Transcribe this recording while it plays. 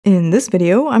In this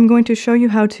video, I'm going to show you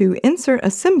how to insert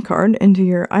a SIM card into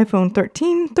your iPhone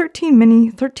 13, 13 mini,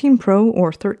 13 Pro,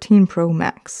 or 13 Pro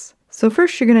Max. So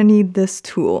first you're going to need this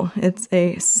tool. It's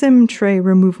a SIM tray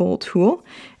removal tool,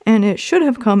 and it should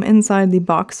have come inside the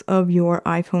box of your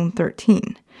iPhone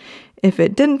 13. If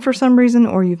it didn't for some reason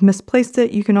or you've misplaced it,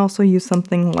 you can also use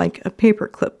something like a paper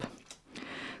clip.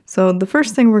 So the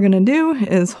first thing we're going to do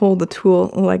is hold the tool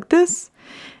like this,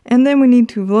 and then we need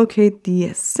to locate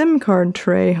the SIM card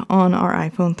tray on our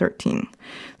iPhone 13.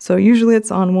 So usually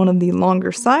it's on one of the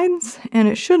longer sides, and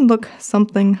it should look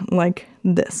something like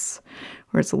this,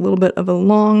 where it's a little bit of a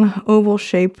long oval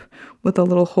shape with a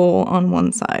little hole on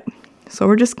one side. So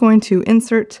we're just going to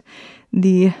insert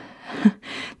this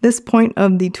point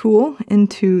of the tool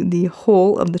into the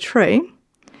hole of the tray.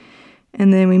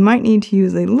 And then we might need to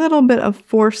use a little bit of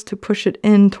force to push it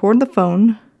in toward the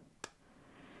phone.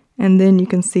 And then you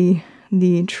can see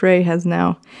the tray has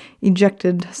now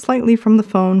ejected slightly from the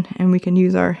phone, and we can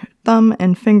use our thumb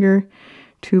and finger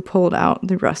to pull it out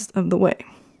the rest of the way.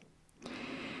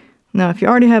 Now, if you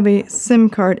already have a SIM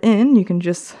card in, you can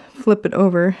just flip it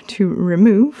over to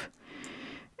remove.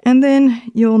 And then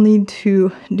you'll need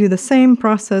to do the same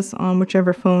process on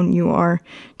whichever phone you are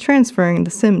transferring the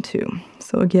SIM to.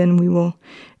 So again, we will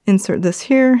insert this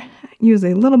here, use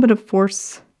a little bit of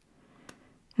force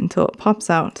until it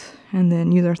pops out, and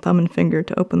then use our thumb and finger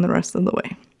to open the rest of the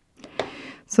way.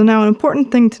 So now an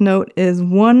important thing to note is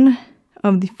one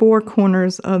of the four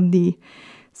corners of the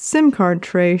SIM card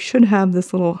tray should have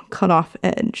this little cutoff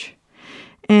edge.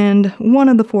 And one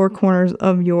of the four corners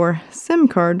of your SIM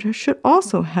card should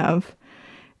also have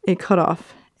a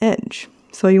cutoff edge.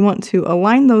 So you want to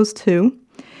align those two,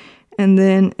 and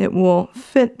then it will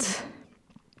fit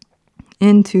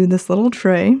into this little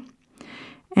tray.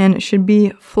 And it should be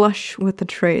flush with the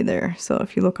tray there. So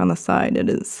if you look on the side, it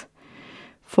is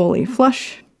fully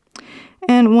flush.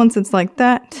 And once it's like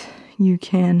that, you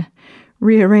can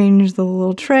rearrange the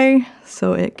little tray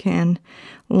so it can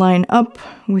line up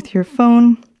with your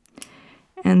phone.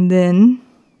 And then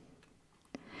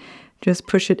just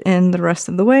push it in the rest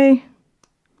of the way.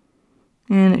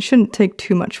 And it shouldn't take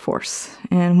too much force.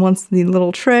 And once the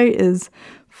little tray is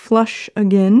flush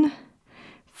again,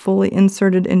 fully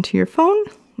inserted into your phone,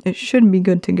 it should be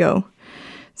good to go.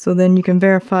 So then you can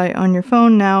verify on your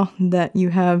phone now that you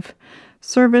have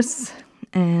service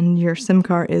and your SIM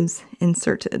card is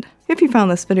inserted. If you found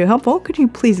this video helpful, could you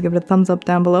please give it a thumbs up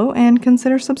down below and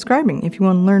consider subscribing if you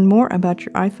want to learn more about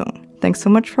your iPhone. Thanks so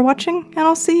much for watching, and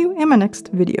I'll see you in my next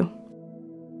video.